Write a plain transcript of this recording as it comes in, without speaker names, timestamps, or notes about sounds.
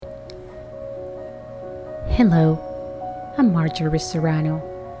Hello, I'm Marjorie Serrano,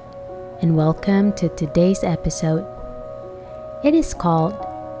 and welcome to today's episode. It is called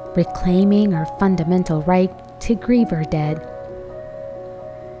Reclaiming Our Fundamental Right to Grieve Our Dead.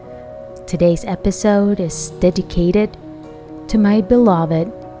 Today's episode is dedicated to my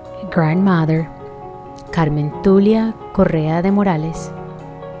beloved grandmother, Carmen Tulia Correa de Morales.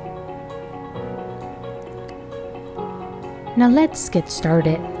 Now let's get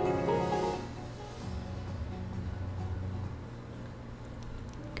started.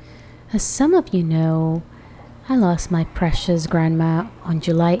 As some of you know, I lost my precious grandma on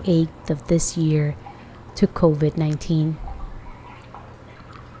July 8th of this year to COVID-19.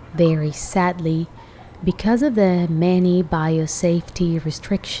 Very sadly, because of the many biosafety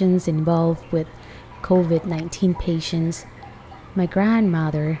restrictions involved with COVID-19 patients, my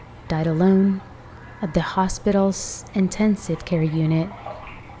grandmother died alone at the hospital's intensive care unit.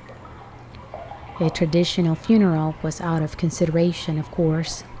 A traditional funeral was out of consideration, of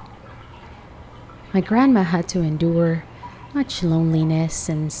course. My grandma had to endure much loneliness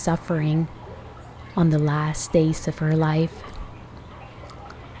and suffering on the last days of her life.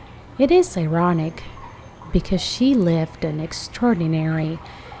 It is ironic because she lived an extraordinary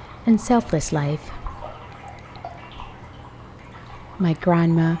and selfless life. My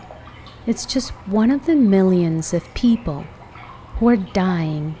grandma is just one of the millions of people who are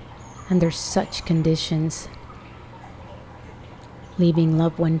dying under such conditions, leaving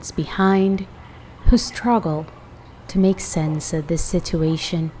loved ones behind who struggle to make sense of this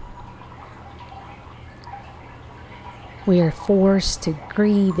situation. We are forced to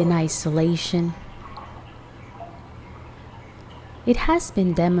grieve in isolation. It has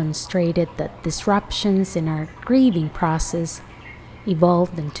been demonstrated that disruptions in our grieving process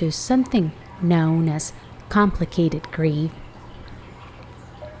evolved into something known as complicated grief.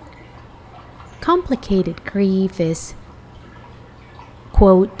 Complicated grief is,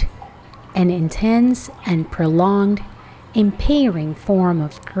 quote, an intense and prolonged, impairing form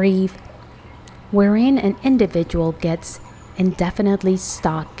of grief wherein an individual gets indefinitely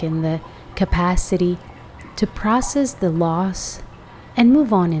stuck in the capacity to process the loss and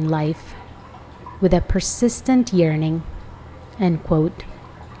move on in life with a persistent yearning, end quote.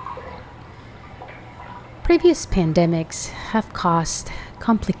 Previous pandemics have caused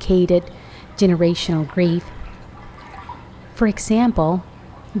complicated generational grief. For example,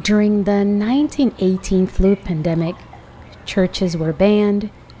 during the 1918 flu pandemic, churches were banned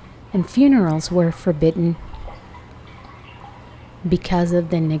and funerals were forbidden. Because of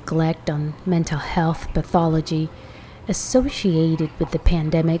the neglect on mental health pathology associated with the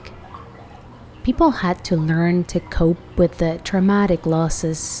pandemic, people had to learn to cope with the traumatic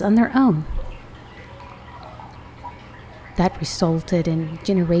losses on their own. That resulted in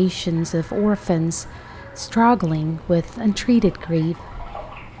generations of orphans struggling with untreated grief.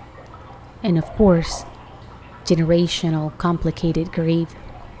 And of course, generational complicated grief.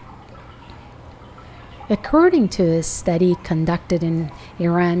 According to a study conducted in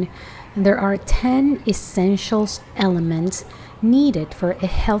Iran, there are 10 essential elements needed for a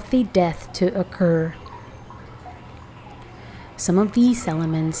healthy death to occur. Some of these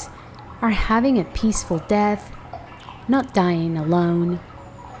elements are having a peaceful death, not dying alone,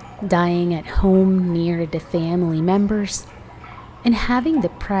 dying at home near the family members, and having the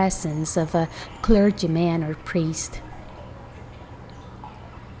presence of a clergyman or priest.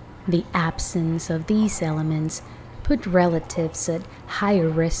 The absence of these elements put relatives at higher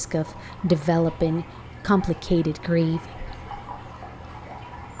risk of developing complicated grief.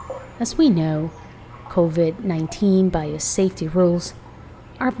 As we know, COVID-19 biosafety rules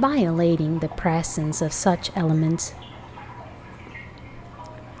are violating the presence of such elements.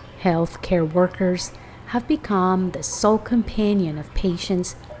 Healthcare workers have become the sole companion of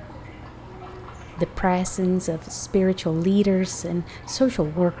patients. The presence of spiritual leaders and social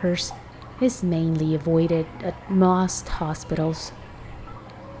workers is mainly avoided at most hospitals.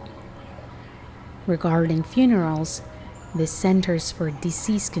 Regarding funerals, the Centers for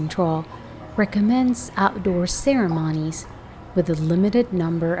Disease Control recommends outdoor ceremonies with a limited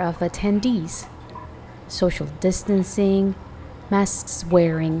number of attendees, social distancing, masks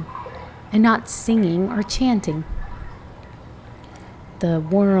wearing, and not singing or chanting. The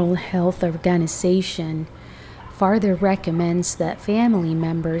World Health Organization further recommends that family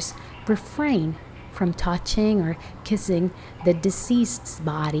members refrain from touching or kissing the deceased's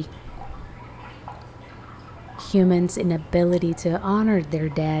body. Humans' inability to honor their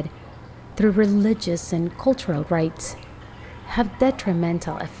dead through religious and cultural rites have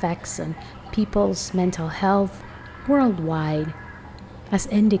detrimental effects on people's mental health worldwide as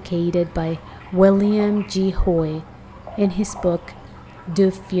indicated by William G. Hoy in his book,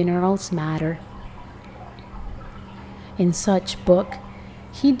 Do Funerals Matter? In such book,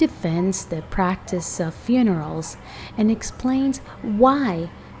 he defends the practice of funerals and explains why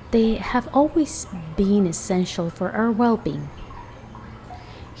they have always been essential for our well-being.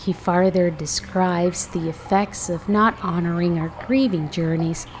 He further describes the effects of not honoring our grieving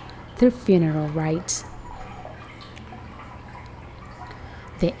journeys through funeral rites,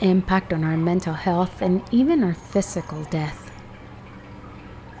 the impact on our mental health and even our physical death.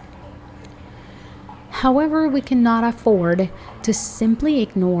 However, we cannot afford to simply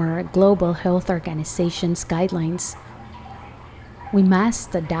ignore Global Health Organization's guidelines. We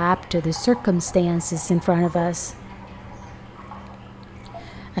must adapt to the circumstances in front of us.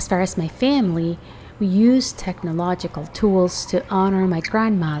 As far as my family, we use technological tools to honor my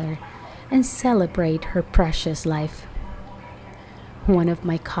grandmother and celebrate her precious life. One of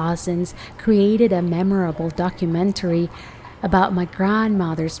my cousins created a memorable documentary about my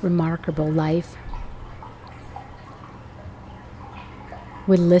grandmother's remarkable life.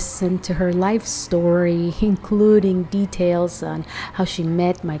 We listened to her life story, including details on how she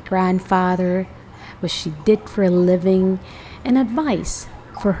met my grandfather, what she did for a living, and advice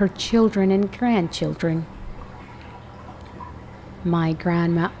for her children and grandchildren. My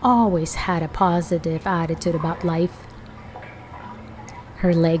grandma always had a positive attitude about life.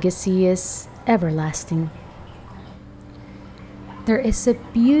 Her legacy is everlasting. There is a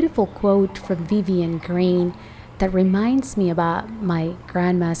beautiful quote from Vivian Green that reminds me about my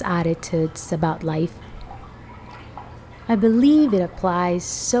grandma's attitudes about life. I believe it applies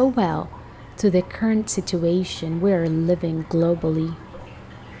so well to the current situation we are living globally.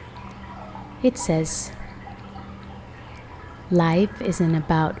 It says, "Life isn't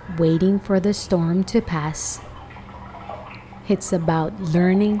about waiting for the storm to pass. It's about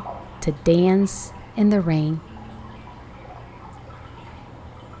learning to dance in the rain."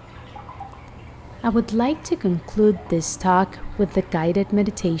 I would like to conclude this talk with the guided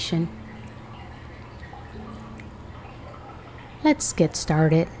meditation. Let's get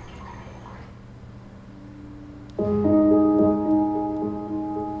started.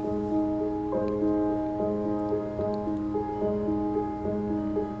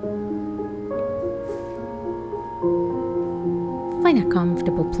 Find a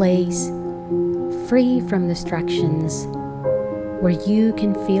comfortable place, free from distractions, where you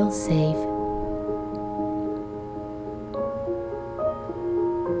can feel safe.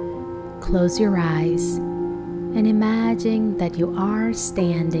 Close your eyes and imagine that you are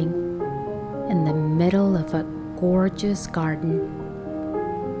standing in the middle of a gorgeous garden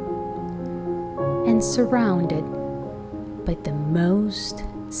and surrounded by the most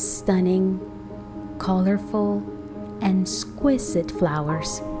stunning, colorful, and exquisite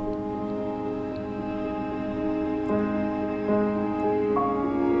flowers.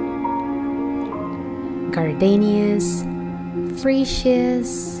 Gardenias,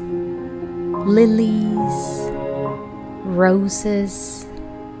 freesias, lilies, roses,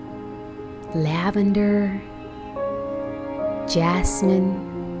 lavender, jasmine.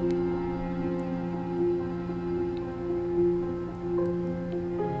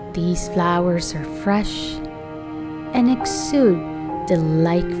 These flowers are fresh and exude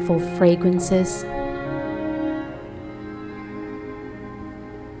delightful fragrances.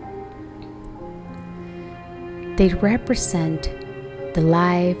 They represent the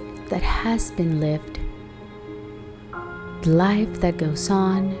life that has been lived, the life that goes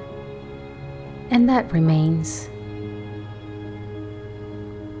on and that remains.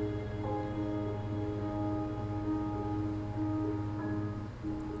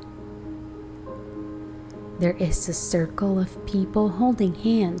 There is a circle of people holding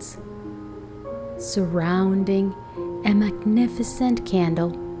hands, surrounding a magnificent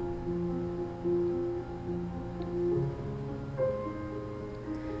candle.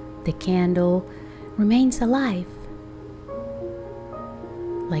 The candle remains alive,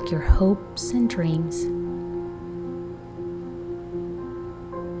 like your hopes and dreams,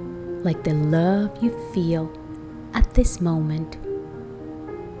 like the love you feel at this moment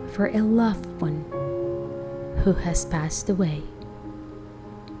for a loved one who has passed away.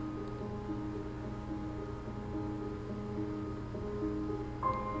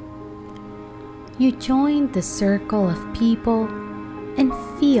 You join the circle of people and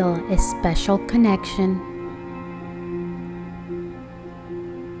feel a special connection.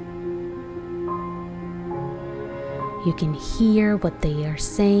 You can hear what they are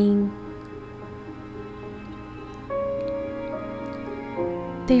saying.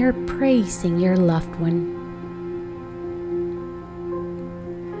 They are praising your loved one.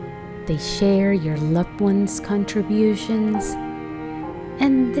 They share your loved ones' contributions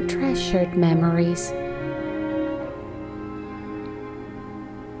and the treasured memories.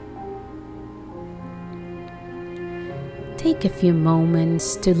 Take a few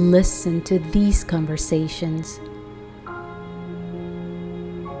moments to listen to these conversations.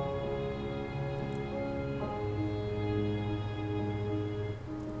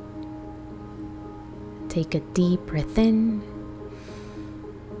 Take a deep breath in,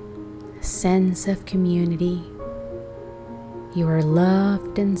 a sense of community. You are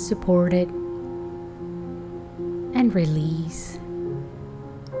loved and supported, and release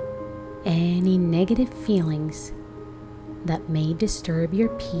any negative feelings that may disturb your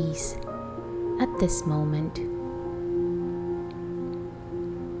peace at this moment.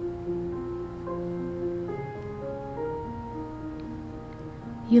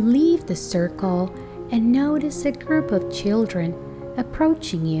 You leave the circle and notice a group of children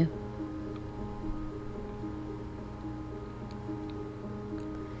approaching you.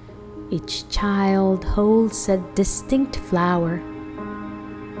 Each child holds a distinct flower,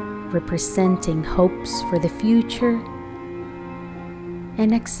 representing hopes for the future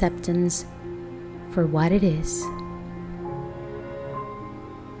and acceptance for what it is.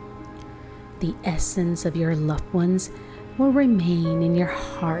 The essence of your loved ones will remain in your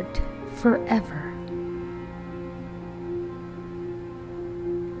heart forever.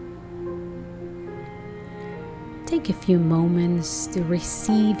 Take a few moments to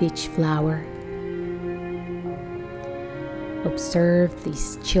receive each flower. Observe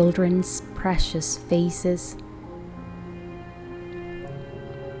these children's precious faces.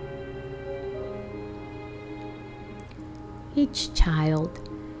 Each child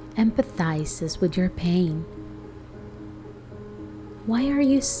empathizes with your pain. "Why are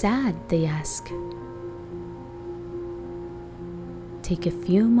you sad?" they ask. Take a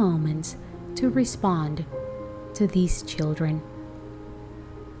few moments to respond to these children.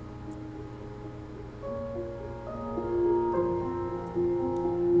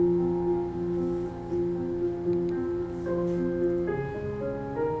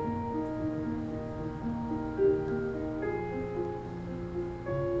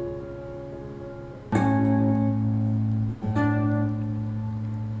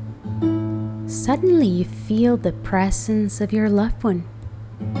 Suddenly you feel the presence of your loved one.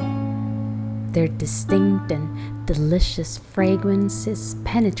 Their distinct and delicious fragrance is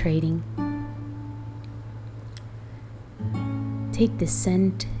penetrating. Take the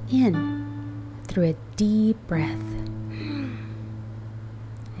scent in through a deep breath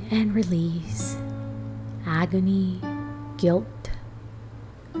and release agony, guilt,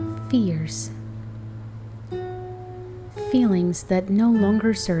 fears, feelings that no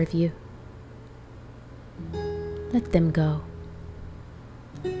longer serve you. Let them go.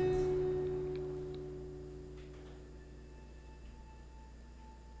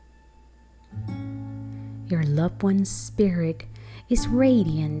 Your loved one's spirit is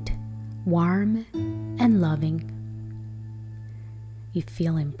radiant, warm, and loving. You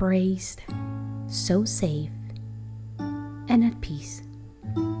feel embraced, so safe, and at peace.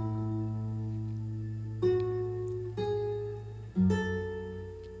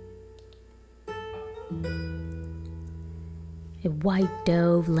 A white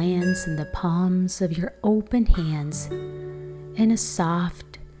dove lands in the palms of your open hands, and a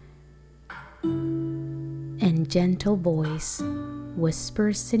soft and gentle voice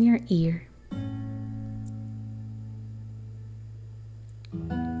whispers in your ear,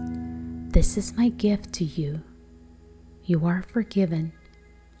 "This is my gift to you. You are forgiven."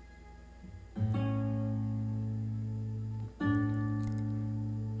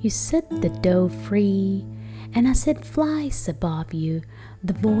 You set the dove free, and as it flies above you,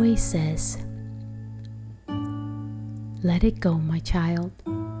 the voice says, "Let it go, my child.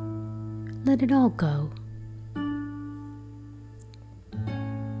 Let it all go."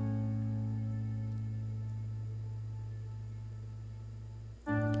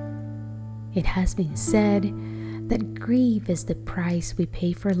 It has been said that grief is the price we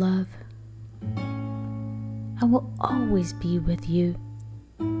pay for love. I will always be with you,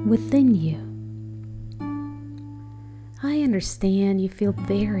 within you. I understand you feel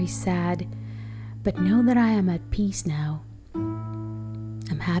very sad, but know that I am at peace now.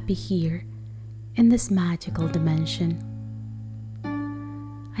 I'm happy here in this magical dimension.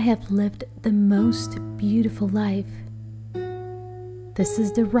 I have lived the most beautiful life. This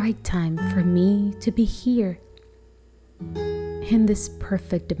is the right time for me to be here in this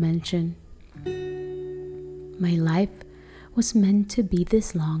perfect dimension. My life was meant to be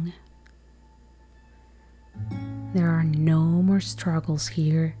this long. There are no more struggles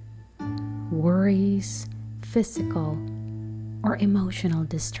here, worries, physical, or emotional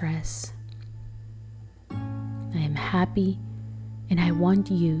distress. I am happy and I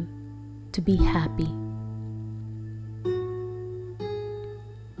want you to be happy.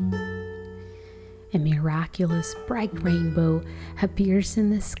 A miraculous bright rainbow appears in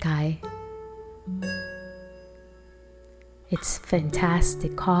the sky. Its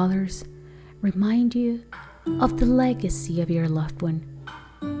fantastic colors remind you of the legacy of your loved one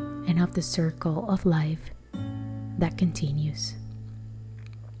and of the circle of life that continues.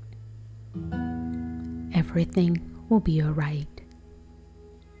 Everything will be all right.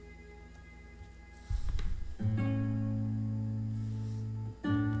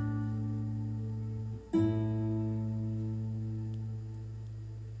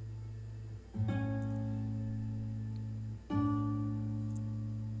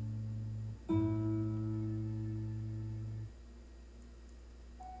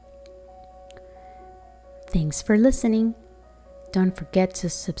 Thanks for listening. Don't forget to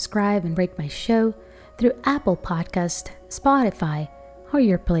subscribe and rate my show through Apple Podcast, Spotify, or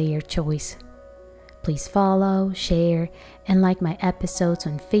your player choice. Please follow, share, and like my episodes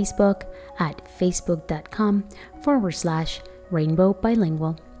on Facebook at facebook.com/Rainbow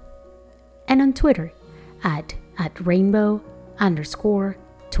Bilingual and on Twitter at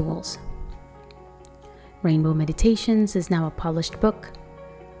Rainbow_tools. Rainbow Meditations is now a published book.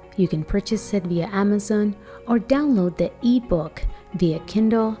 You can purchase it via Amazon or download the ebook via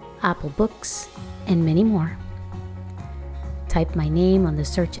Kindle, Apple Books, and many more. Type my name on the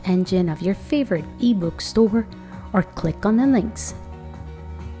search engine of your favorite ebook store or click on the links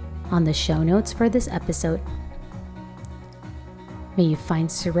on the show notes for this episode. May you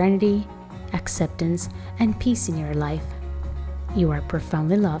find serenity, acceptance, and peace in your life. You are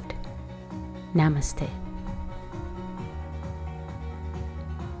profoundly loved. Namaste.